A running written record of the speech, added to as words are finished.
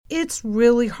It's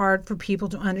really hard for people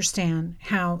to understand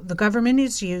how the government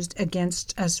is used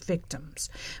against us victims,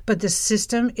 but the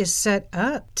system is set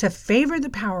up to favor the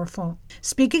powerful.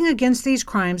 Speaking against these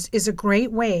crimes is a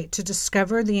great way to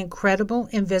discover the incredible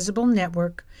invisible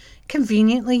network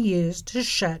conveniently used to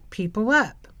shut people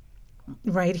up,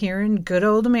 right here in good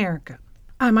old America.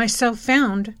 I myself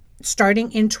found, starting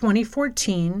in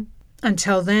 2014,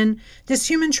 until then, this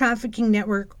human trafficking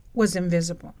network was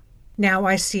invisible. Now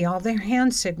I see all their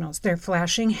hand signals, their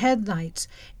flashing headlights,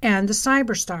 and the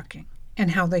cyberstalking, and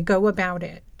how they go about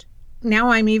it. Now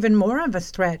I'm even more of a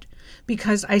threat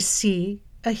because I see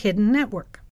a hidden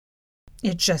network.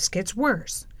 It just gets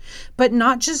worse. But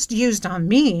not just used on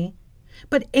me,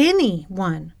 but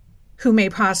anyone who may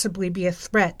possibly be a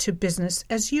threat to business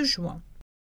as usual.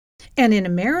 And in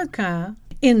America,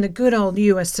 in the good old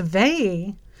US of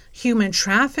A, human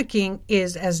trafficking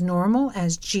is as normal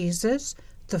as Jesus,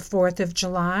 the 4th of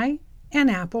July, and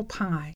apple pie.